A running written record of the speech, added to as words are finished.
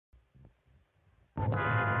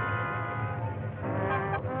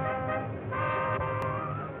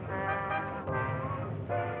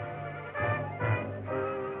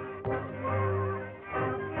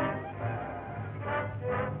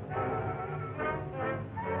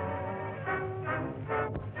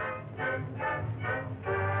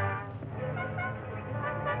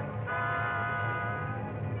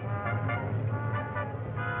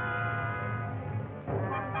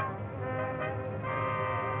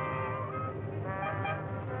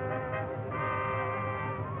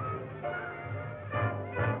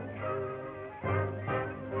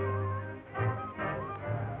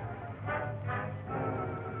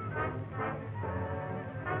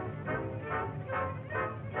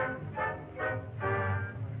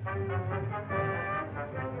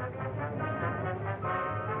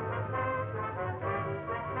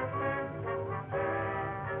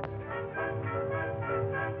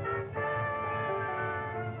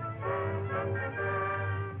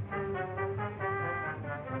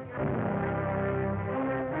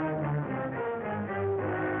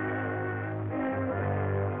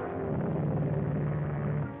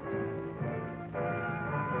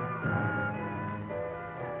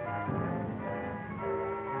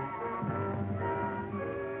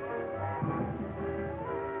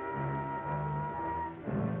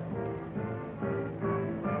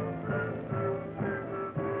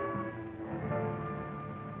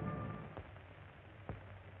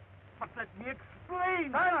Let me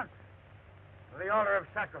explain. Silence! To the altar of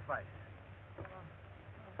sacrifice.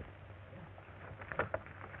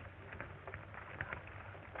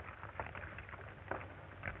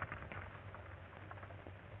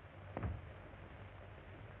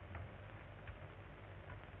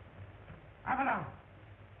 Avalon!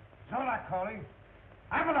 Zola calling.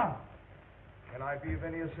 Avalon! Can I be of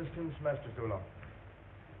any assistance, Master Zula?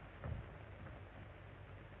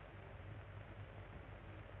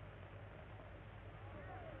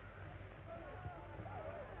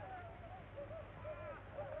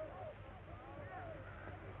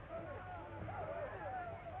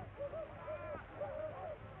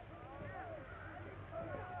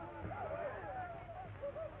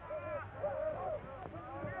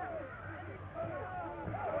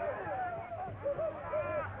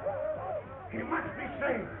 He must be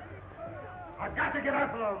saved. I've got to get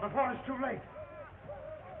Avalon before it's too late.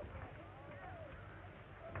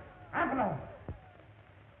 Avalon!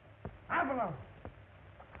 Avalon!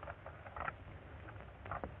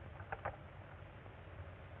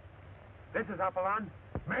 This is Apollon.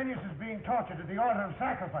 Manius is being tortured at the altar of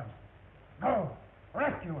sacrifice. Go.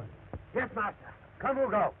 Rescue him. Yes, master. Come, we'll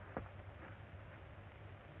go.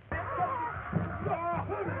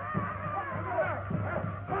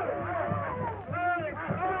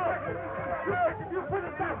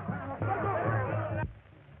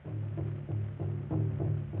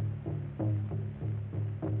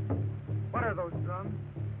 What are those drums?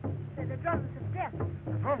 They're the drums of death.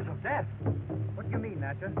 The drums of death? What do you mean,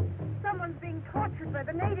 Natcha? Someone's being tortured by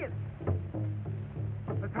the natives.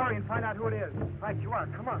 Let's hurry and find out who it is. Right you are.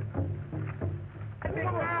 Come on.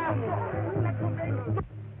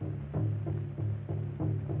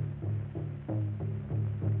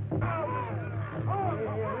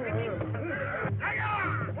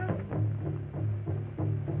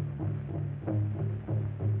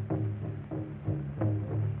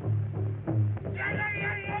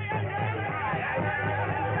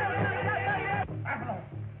 Avalon!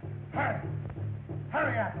 Hurry!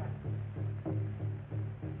 Hurry, Avalon!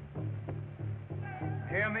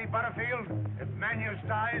 Hear me, Butterfield? If Manius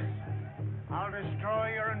dies, I'll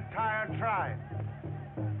destroy your entire tribe.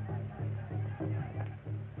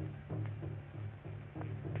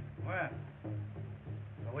 Well,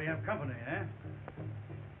 so we have company, eh?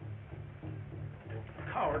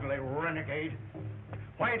 Cowardly renegade.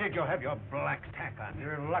 Why did you have your black tack on?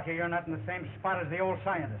 You're lucky you're not in the same spot as the old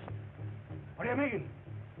scientist. What do you mean?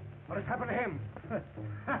 What has happened to him?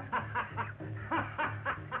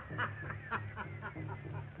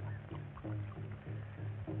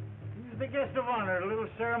 He's the guest of honor at a little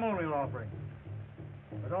ceremonial offering.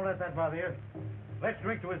 But don't let that bother you. Let's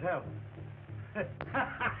drink to his health.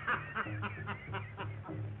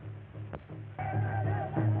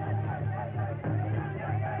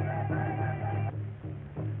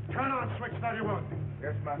 Turn on switch 31.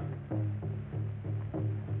 Yes, Master.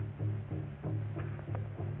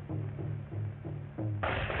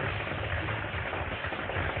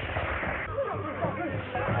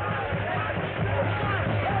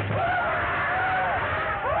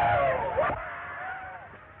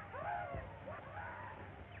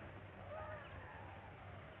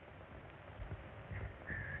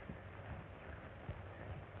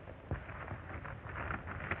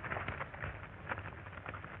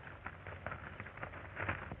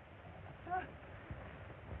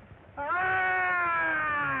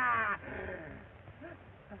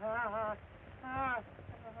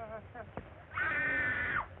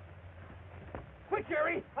 Quick,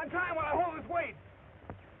 Jerry! Untie him while I hold his weight!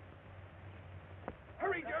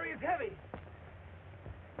 Hurry, Jerry, it's heavy!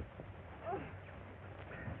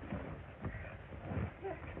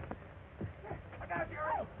 I got it,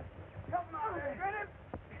 Jerry! Help him out there! Get him!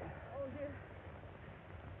 Oh, dear.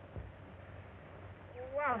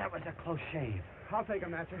 Wow, that was a close shave. I'll take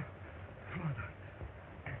him, Natcher. Come on.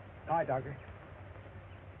 Hi, Doctor.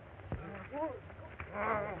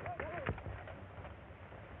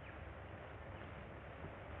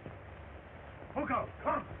 Hugo,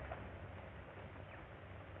 come!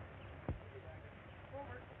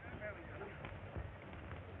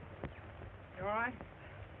 You all right?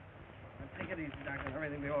 Take it easy, Doctor.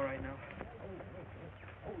 Everything will be all right now.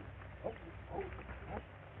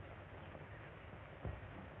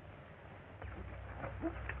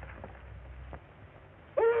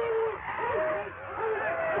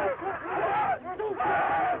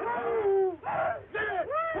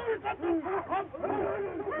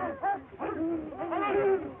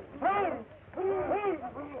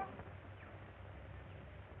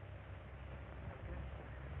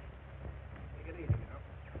 Take it easy now.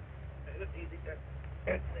 Take it easy. That's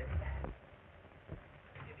it.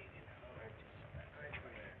 Take it easy now.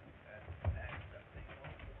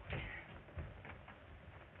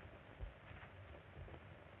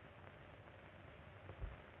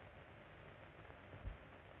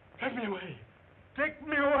 Take me away. Take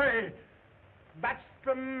me away. That's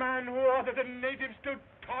the man who ordered the natives to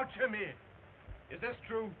torture me. Is this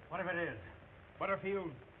true? What if it is?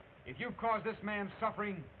 Butterfield, if you've caused this man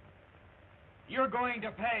suffering, you're going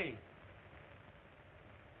to pay.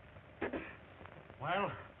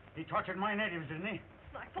 Well, he tortured my natives, didn't he?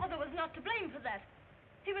 My father was not to blame for that.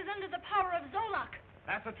 He was under the power of Zolak.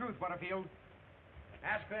 That's the truth, Butterfield.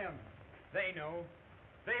 Ask them. They know.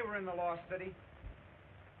 They were in the Lost City.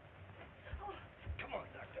 Oh, Come on,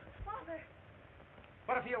 Doctor. Father.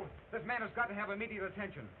 Butterfield, this man has got to have immediate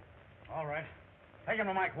attention. All right. Take him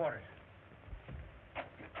to my quarters.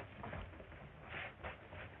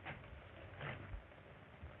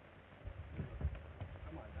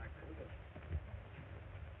 Come on, Doctor.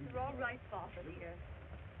 You're all right, Father, dear.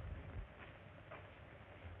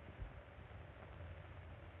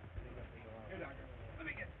 Here, Doctor. Let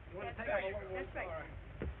me get... You want to take him over? That's right. All right.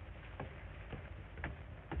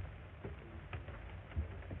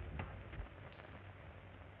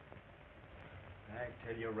 I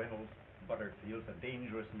tell you, Reynolds, Butterfield's a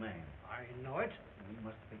dangerous man. I know it. We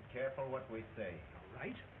must be careful what we say. All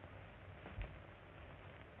right.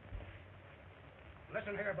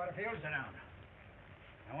 Listen here, Butterfield. Sit down.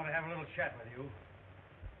 I want to have a little chat with you.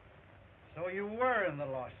 So you were in the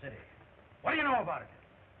Lost City. What do you know about it?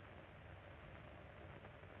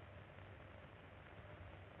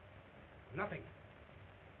 Nothing.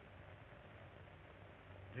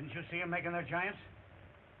 Didn't you see them making their giants?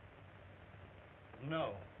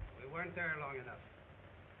 No. We weren't there long enough.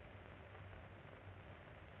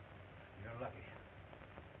 You're lucky.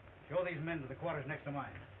 Show these men to the quarters next to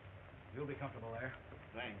mine. You'll be comfortable there.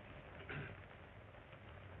 Thanks.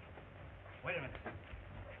 Wait a minute.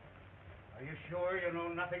 Are you sure you know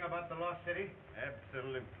nothing about the Lost City?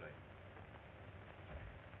 Absolutely.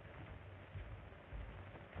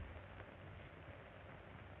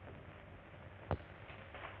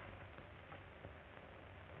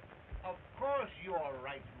 Of course you're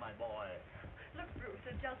right, my boy. Look, Bruce,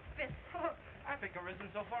 it just fits. I think there isn't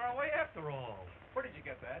so far away after all. Where did you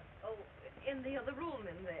get that? Oh, in the other room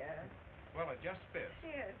in there. Well, it just fits.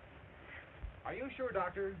 Yes. Are you sure,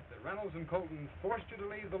 Doctor, that Reynolds and Colton forced you to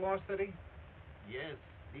leave the Lost City? Yes,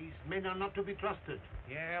 these men are not to be trusted.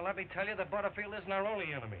 Yeah, let me tell you, the Butterfield isn't our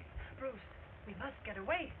only enemy. Bruce, we must get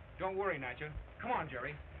away. Don't worry, Natcha. Come on,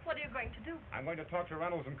 Jerry. What are you going to do? I'm going to talk to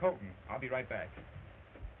Reynolds and Colton. I'll be right back.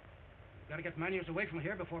 Got to get Manius away from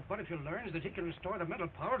here before Butterfield learns that he can restore the mental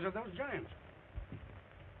powers of those giants.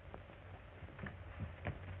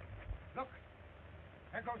 Look,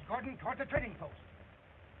 there goes Gordon toward the trading post.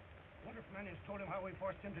 Wonder if Manius told him how we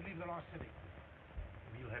forced him to leave the Lost City.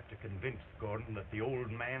 We'll have to convince Gordon that the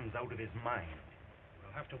old man's out of his mind.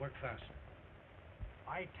 We'll have to work fast.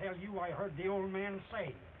 I tell you, I heard the old man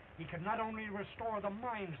say he could not only restore the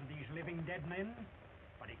minds of these living dead men,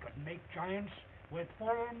 but he could make giants with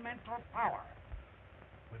full mental power.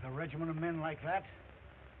 With a regiment of men like that,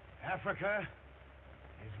 Africa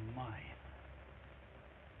is mine.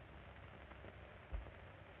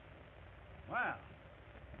 Well,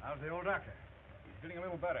 how's the old doctor? He's getting a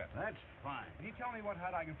little better. That's fine. Can you tell me what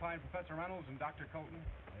hut I can find Professor Reynolds and Dr. Colton?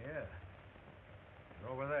 Yeah.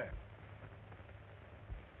 They're over there.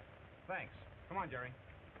 Thanks. Come on, Jerry.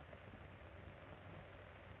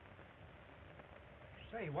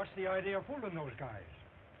 Say, what's the idea of fooling those guys?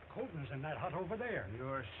 Colton's in that hut over there.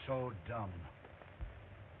 You're so dumb.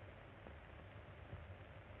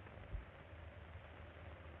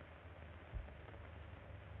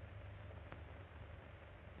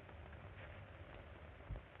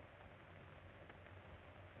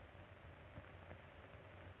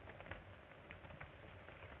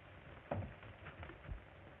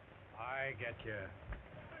 I get you.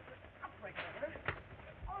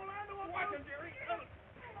 Watch him, Jerry.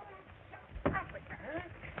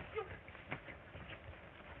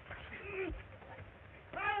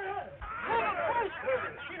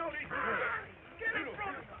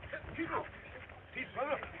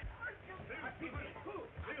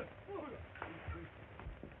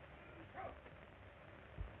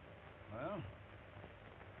 Well,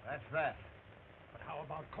 that's that. But how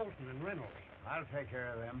about Colton and Reynolds? I'll take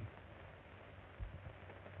care of them.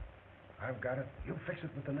 I've got it. You fix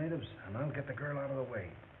it with the natives, and I'll get the girl out of the way.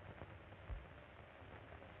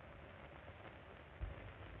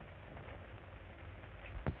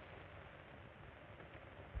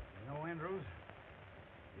 You know, Andrews,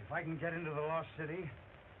 if I can get into the Lost City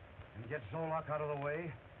and get Zolak out of the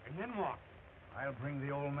way, And then what? I'll bring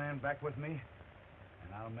the old man back with me,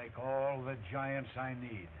 and I'll make all the giants I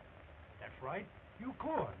need. That's right. You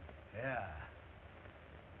could. Yeah.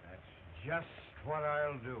 That's just what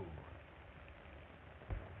I'll do.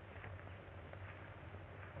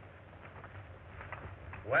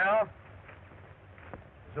 Well,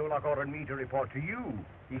 Zolak ordered me to report to you.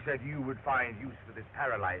 He said you would find use for this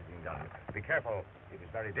paralyzing gun. Be careful. It is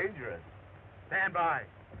very dangerous. Stand by.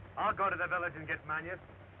 I'll go to the village and get Manius.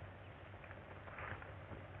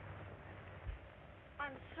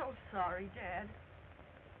 I'm so sorry, Dad.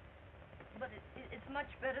 But it's much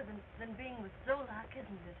better than being with Zolak, isn't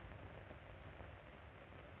it?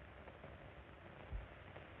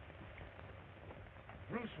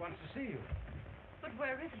 Bruce wants to see you. But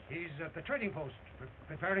where is he? He's at the trading post,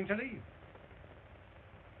 preparing to leave.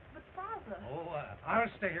 But, Father... Oh, I'll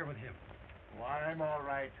stay here with him. Why, I'm all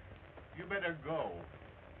right. You better go.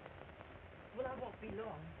 Well, I won't be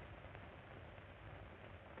long.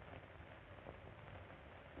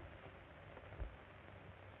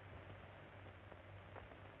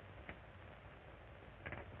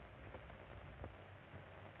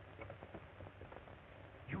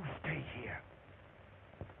 You stay here.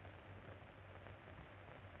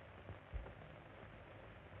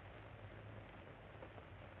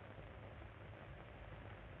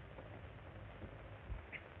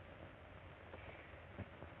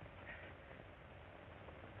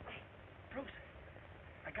 Bruce,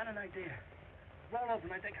 I got an idea. Roll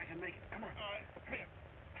open. I think I can make it. Come on. All right, come here.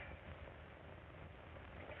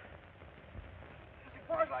 As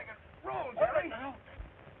far as I can roll, Jerry. Now.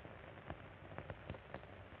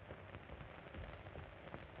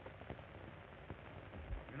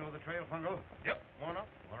 You know the trail, Pungo? Yep, come on up.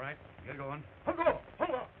 All right, get going. Pungo!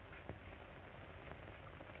 Pungo!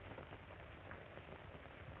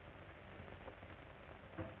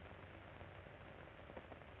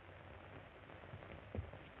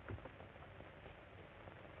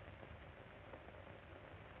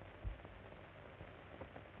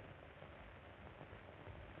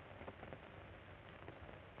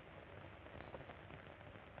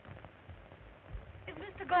 Is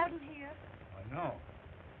Mr. Gordon here? No.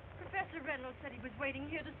 Professor Reynolds said he was waiting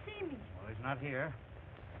here to see me. Well, he's not here.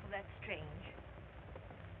 Well, that's strange.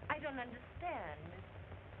 I don't understand.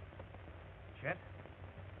 Chet,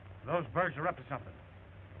 those birds are up to something.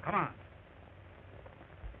 Come on.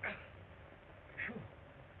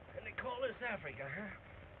 And they call this Africa, huh?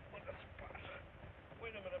 What a spot.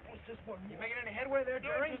 Wait a minute. What's this one? You making any headway there,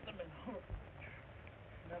 Jerry? Just a minute.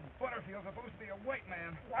 That Butterfield's supposed to be a white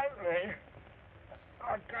man. Likely.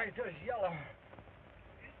 Our guy's just yellow.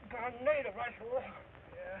 Darn native, I swear.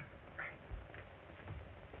 Yeah.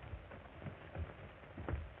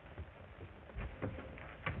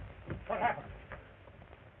 What happened?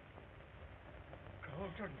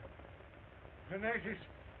 Colton. The natives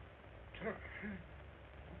took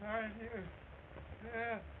my news.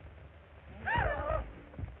 Yeah.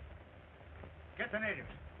 Get the natives.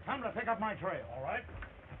 Tell them to pick up my trail. All right.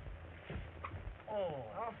 Oh.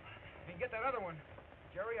 Well, you can get that other one.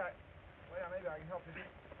 Jerry, well, yeah, maybe I can help you.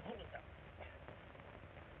 Hold it up.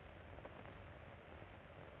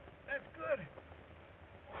 That's good.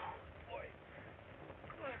 Boy.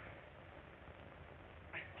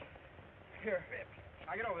 Here.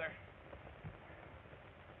 I'll get over there.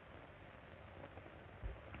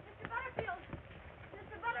 Mr. Butterfield!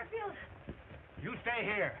 Mr. Butterfield! You stay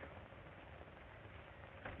here.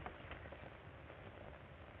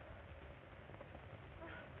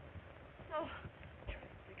 No.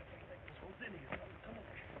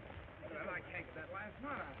 Well, I can't get that last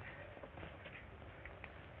knot out.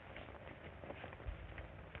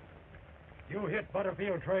 You hit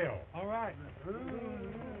Butterfield Trail. All right. Oh,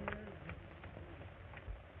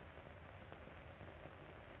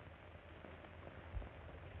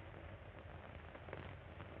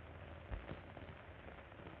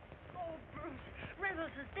 Bruce.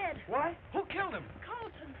 Reynolds is dead. What? Who killed him?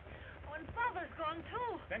 Colton. Oh, and Father's gone,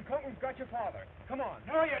 too. Then Colton's got your father. Come on.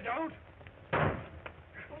 No, you don't.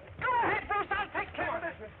 Go ahead, Bruce. I'll take care of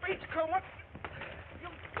this. Speech, Coleman. You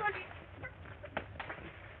bloody...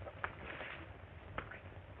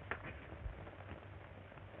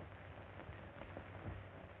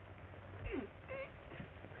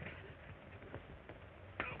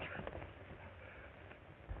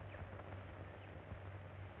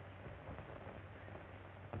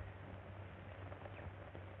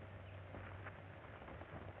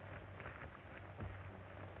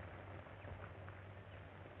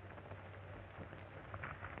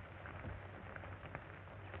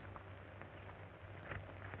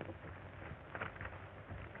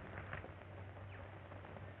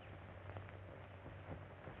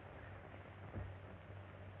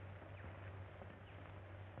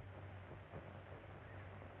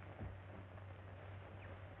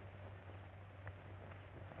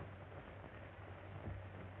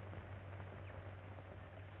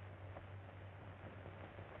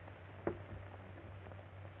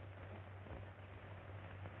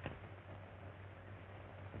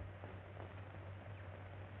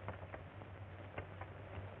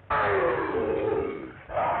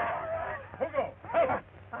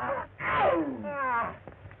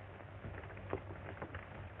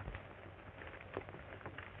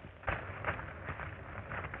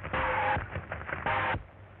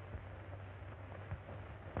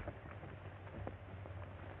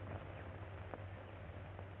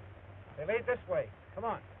 They lead this way. Come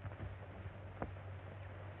on.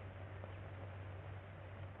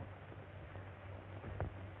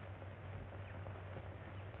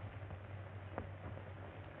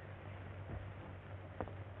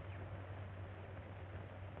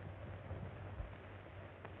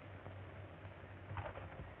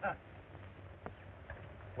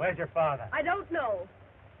 Where's your father? I don't know.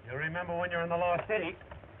 You remember when you're in the Lost City?